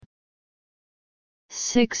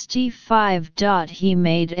65. He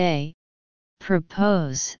made a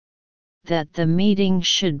propose that the meeting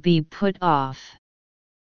should be put off.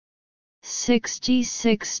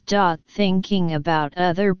 66. Thinking about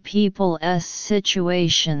other people's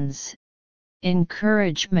situations,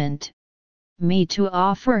 encouragement, me to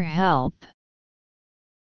offer help.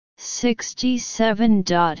 67.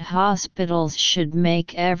 Hospitals should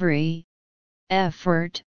make every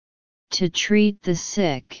effort to treat the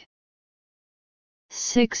sick.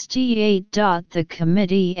 68. The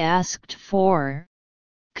committee asked for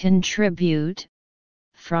contribute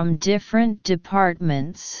from different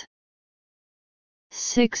departments.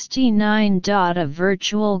 69. A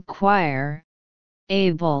virtual choir,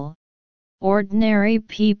 able ordinary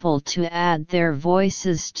people to add their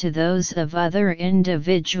voices to those of other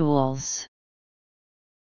individuals.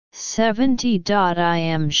 70. I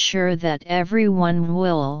am sure that everyone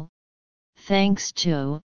will, thanks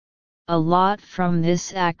to, a lot from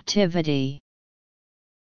this activity.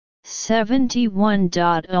 71.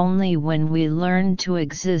 Only when we learn to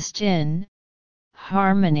exist in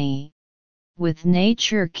harmony with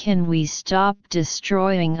nature can we stop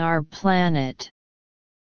destroying our planet.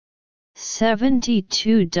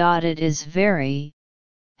 72. It is very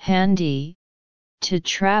handy to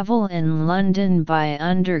travel in London by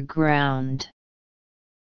underground.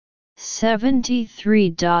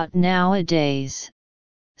 73. Nowadays,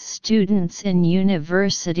 students in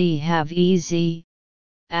university have easy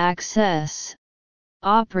access,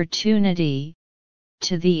 opportunity,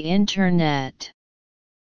 to the Internet.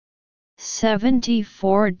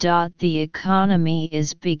 74. The economy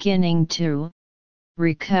is beginning to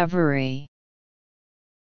recovery.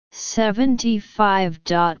 75.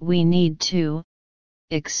 We need to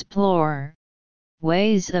explore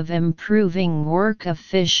ways of improving work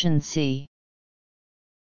efficiency.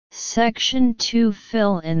 Section 2.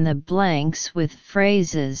 Fill in the blanks with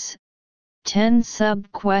phrases. 10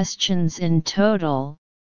 sub-questions in total,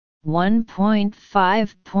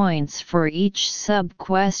 1.5 points for each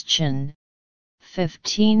sub-question,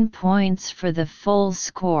 15 points for the full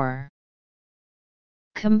score.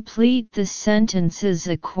 Complete the sentences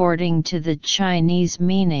according to the Chinese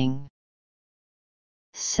meaning.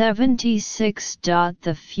 76.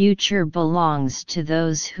 The future belongs to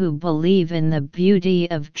those who believe in the beauty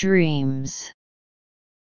of dreams.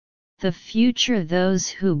 The future those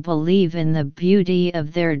who believe in the beauty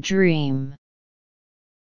of their dream.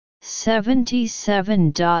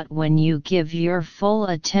 77. When you give your full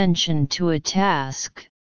attention to a task,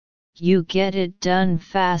 you get it done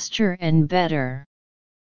faster and better.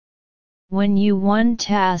 When you one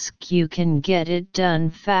task you can get it done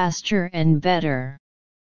faster and better.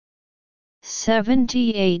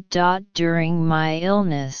 78. During my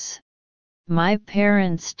illness, my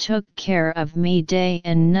parents took care of me day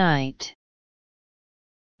and night.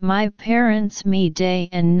 My parents me day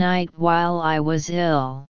and night while I was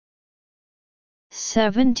ill.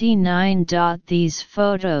 79. These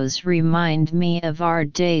photos remind me of our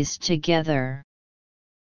days together.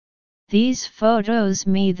 These photos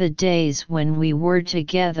me the days when we were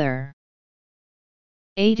together.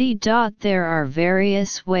 80. There are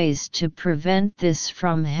various ways to prevent this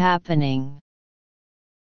from happening.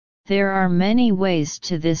 There are many ways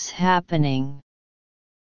to this happening.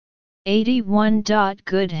 81.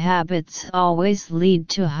 Good habits always lead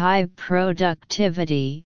to high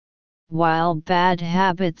productivity, while bad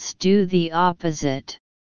habits do the opposite.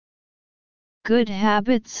 Good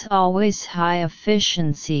habits always high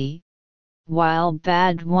efficiency, while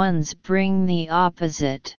bad ones bring the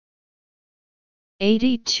opposite.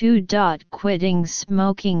 82. Quitting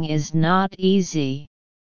smoking is not easy.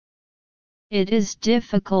 It is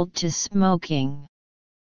difficult to smoking.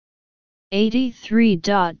 83.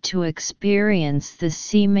 To experience the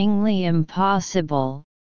seemingly impossible,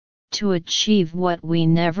 to achieve what we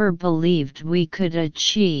never believed we could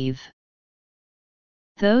achieve.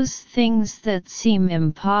 Those things that seem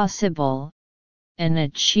impossible, and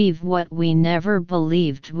achieve what we never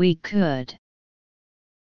believed we could.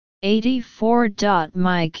 84.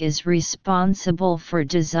 Mike is responsible for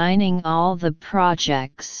designing all the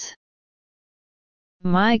projects.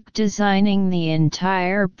 Mike designing the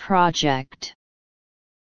entire project.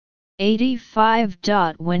 85.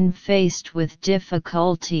 When faced with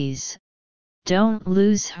difficulties, don't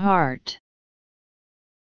lose heart.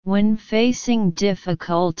 When facing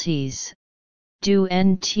difficulties, do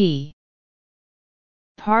NT.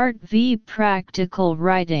 Part V. Practical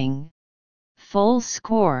writing. Full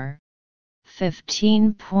score,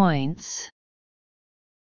 15 points.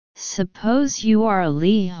 Suppose you are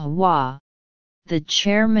Li Hua, the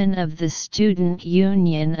chairman of the student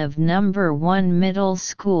union of No. 1 middle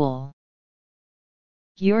school.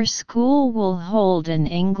 Your school will hold an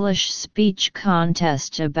English speech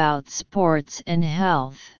contest about sports and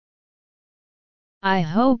health. I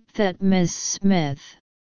hope that Ms. Smith,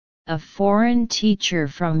 a foreign teacher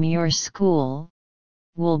from your school,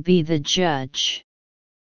 will be the judge.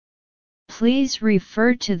 Please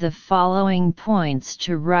refer to the following points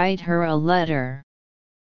to write her a letter.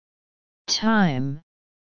 Time: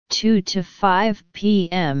 2 to 5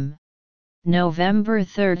 p.m., November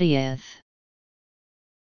 30th.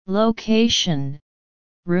 Location: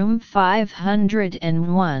 Room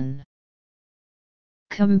 501.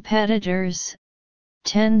 Competitors: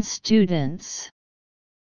 10 students.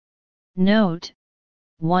 Note: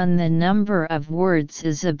 1. The number of words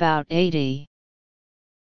is about 80.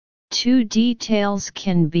 2. Details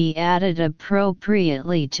can be added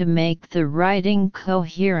appropriately to make the writing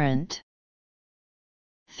coherent.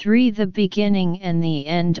 3. The beginning and the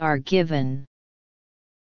end are given.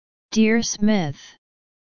 Dear Smith,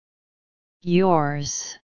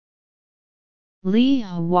 yours, Li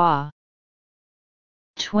Hua.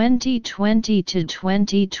 2020 to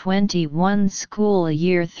 2021 School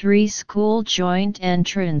Year 3 School Joint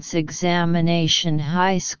Entrance Examination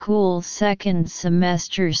High School Second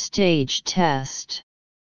Semester Stage Test.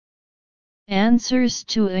 Answers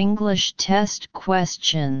to English Test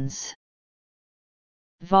Questions.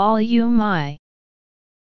 Volume I.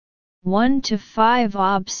 1 to 5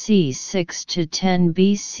 Ob C 6 to 10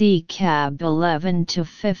 BC Cab 11 to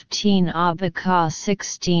 15 Abaka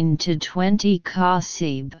 16 to 20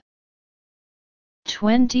 Kasib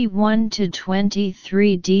 21 to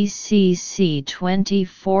 23 DCC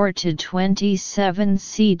 24 to 27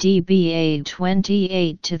 CDBA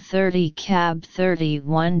 28 to 30 Cab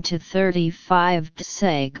 31 to 35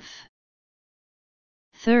 DSEGF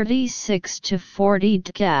 36 to 40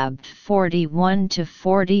 DGAB 41 to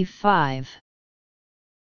 45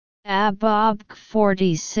 ABOB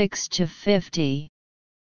 46 to 50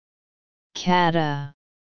 CATA.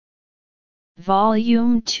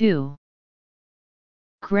 Volume 2.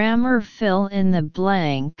 Grammar fill in the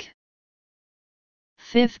blank.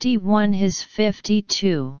 51 is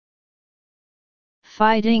 52.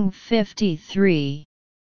 Fighting 53.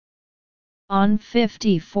 On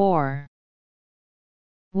 54.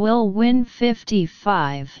 Will win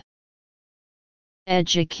 55.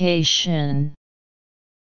 Education.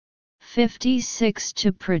 56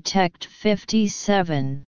 to protect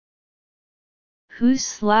 57.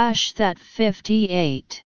 Who/that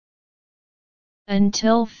 58.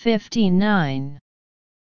 Until 59.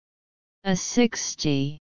 A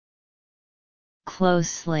 60.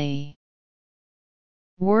 Closely.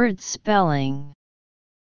 Word spelling.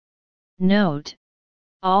 Note: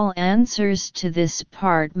 all answers to this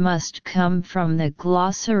part must come from the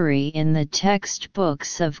glossary in the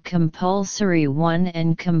textbooks of Compulsory 1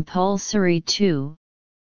 and Compulsory 2,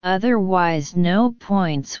 otherwise no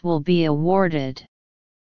points will be awarded.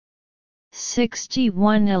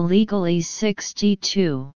 61 Illegally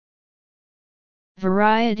 62.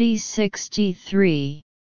 Variety 63.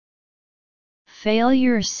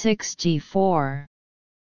 Failure 64.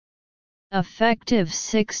 Effective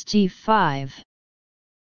 65.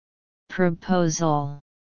 Proposal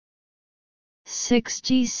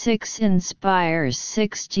 66. Inspires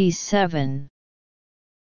 67.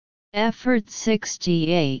 Effort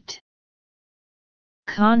 68.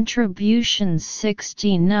 Contributions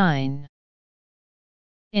 69.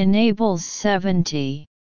 Enables 70.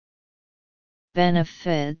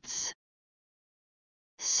 Benefits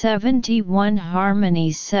 71.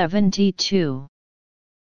 Harmony 72.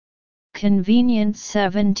 Convenience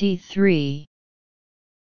 73.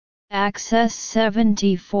 Access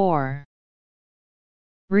 74.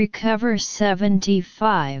 Recover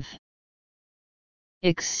 75.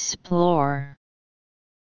 Explore.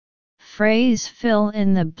 Phrase fill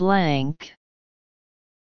in the blank.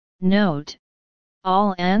 Note: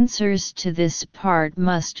 all answers to this part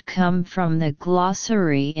must come from the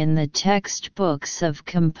glossary in the textbooks of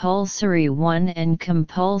Compulsory 1 and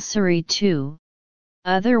Compulsory 2,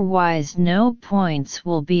 otherwise no points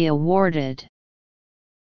will be awarded.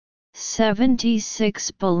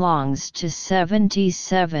 76 belongs to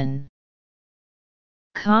 77.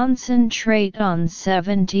 Concentrate on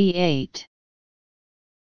 78.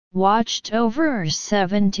 Watched over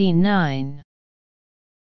 79.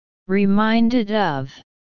 Reminded of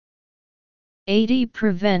 80.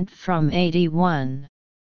 Prevent from 81.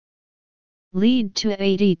 Lead to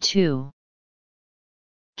 82.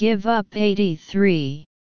 Give up 83.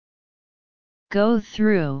 Go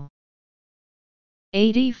through.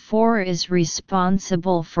 84 is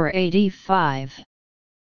responsible for 85.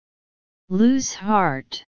 Lose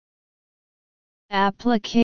heart. Application.